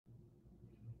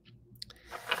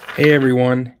Hey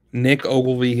everyone, Nick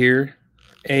Ogilvy here.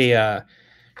 Hey,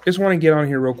 just want to get on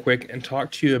here real quick and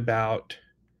talk to you about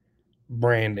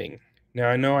branding. Now,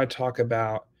 I know I talk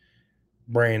about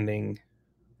branding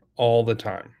all the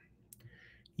time.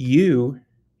 You,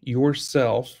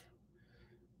 yourself,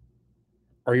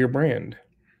 are your brand.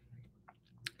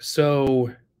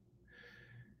 So,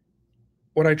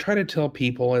 what I try to tell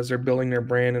people as they're building their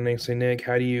brand and they say, Nick,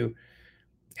 how do you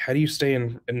stay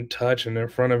in touch and in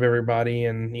front of everybody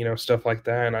and stuff like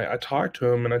that? And I talk to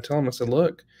them and I tell them, I said,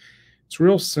 look, it's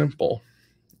real simple.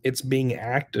 It's being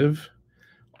active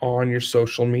on your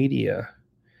social media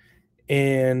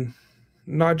and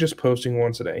not just posting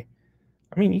once a day.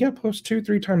 I mean, you got to post 2,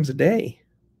 3 times a day.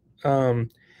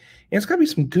 And it's got to be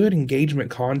some good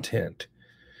engagement content.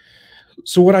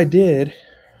 So what I did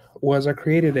was I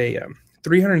created a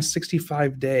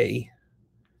 365-day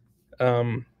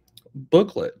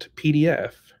booklet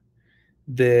PDF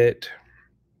that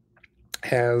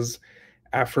has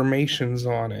affirmations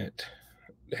on it,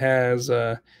 has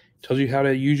tells you how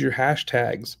to use your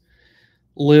hashtags,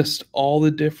 list all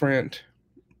the different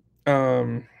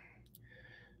um,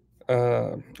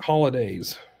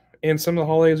 holidays. And some of the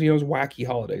holidays, is wacky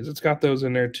holidays. It's got those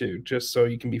in there too, just so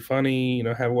you can be funny,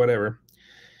 have whatever,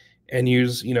 and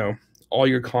use, all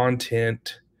your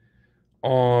content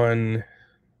on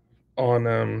on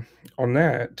um on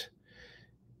that.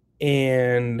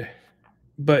 And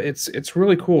but it's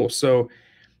really cool. So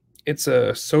it's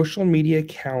a social media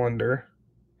calendar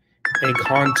and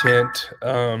content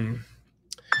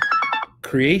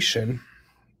creation.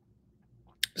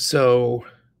 So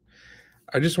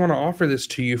I just want to offer this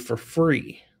to you for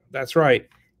free. That's right.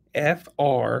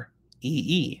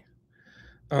 FREE.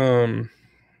 Um,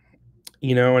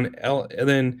 and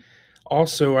then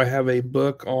also I have a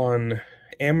book on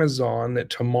Amazon that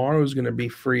tomorrow is going to be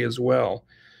free as well.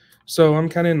 So I'm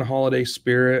kind of in the holiday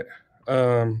spirit.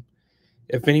 Um,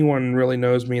 if anyone really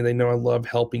knows me, they know I love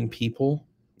helping people.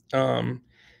 Um,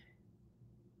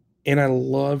 and I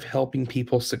love helping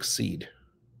people succeed.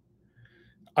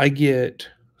 I get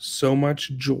so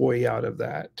much joy out of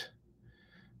that.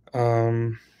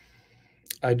 Um,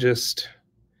 I just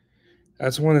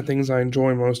That's one of the things I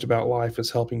enjoy most about life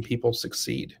is helping people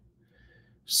succeed.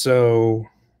 So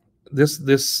this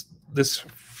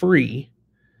free,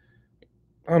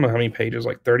 I don't know how many pages,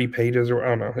 like 30 pages, or I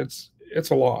don't know, it's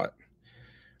a lot.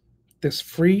 This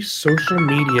free social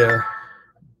media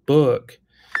book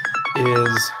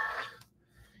is,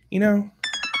 you know,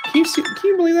 can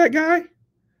you believe that guy?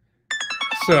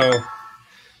 So,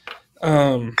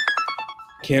 um,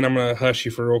 Ken, I'm gonna hush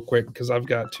you for real quick because I've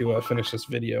got to finish this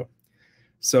video.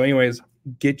 So, anyways,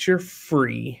 get your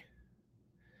free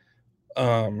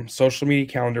social media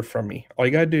calendar from me. All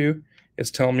you gotta do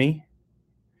is tell me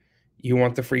you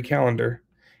want the free calendar,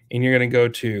 and you're gonna go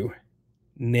to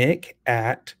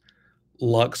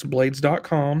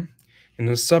nick@luxblades.com. In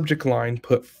the subject line,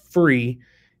 put free,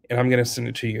 and I'm gonna send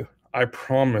it to you. I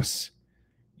promise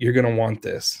you're gonna want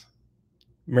this.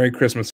 Merry Christmas.